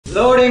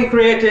Loading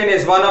creatine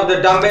is one of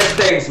the dumbest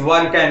things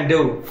one can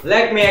do.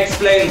 Let me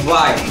explain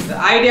why. The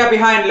idea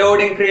behind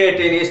loading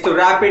creatine is to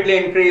rapidly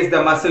increase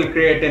the muscle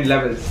creatine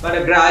levels, but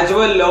a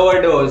gradual lower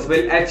dose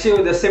will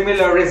achieve the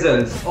similar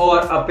results over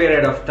a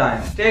period of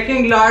time.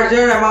 Taking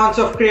larger amounts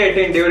of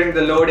creatine during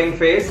the loading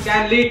phase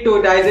can lead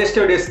to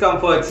digestive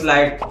discomforts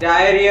like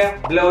diarrhea,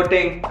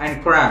 bloating,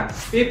 and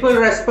cramps. People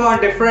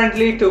respond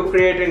differently to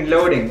creatine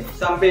loading.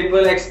 Some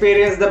people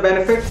experience the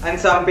benefits and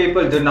some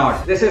people do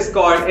not. This is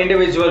called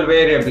individual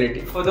variability.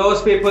 For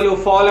those people who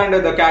fall under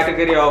the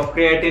category of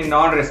creatine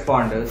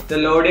non-responders, the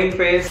loading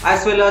phase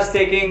as well as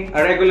taking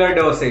a regular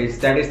dosage,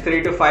 that is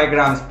 3 to 5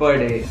 grams per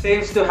day,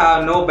 seems to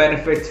have no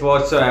benefits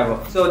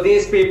whatsoever. So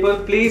these people,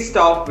 please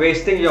stop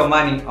wasting your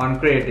money on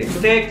creatine.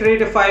 To take 3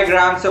 to 5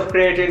 grams of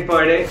creatine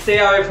per day, stay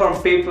away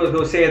from people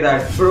who say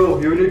that,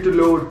 bro, you need to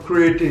load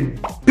creatine.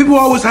 People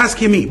always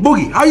asking me,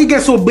 Boogie, how you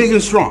get so big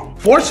and strong?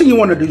 First thing you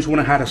want to do is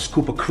want to have a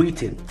scoop of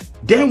creatine.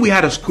 Then we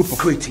had a scoop of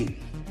creatine.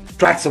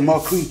 Try some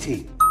more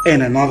creatine.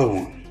 And another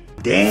one.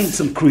 Then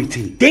some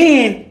creatine.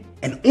 Then,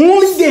 and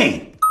only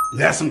then, you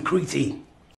have some creatine.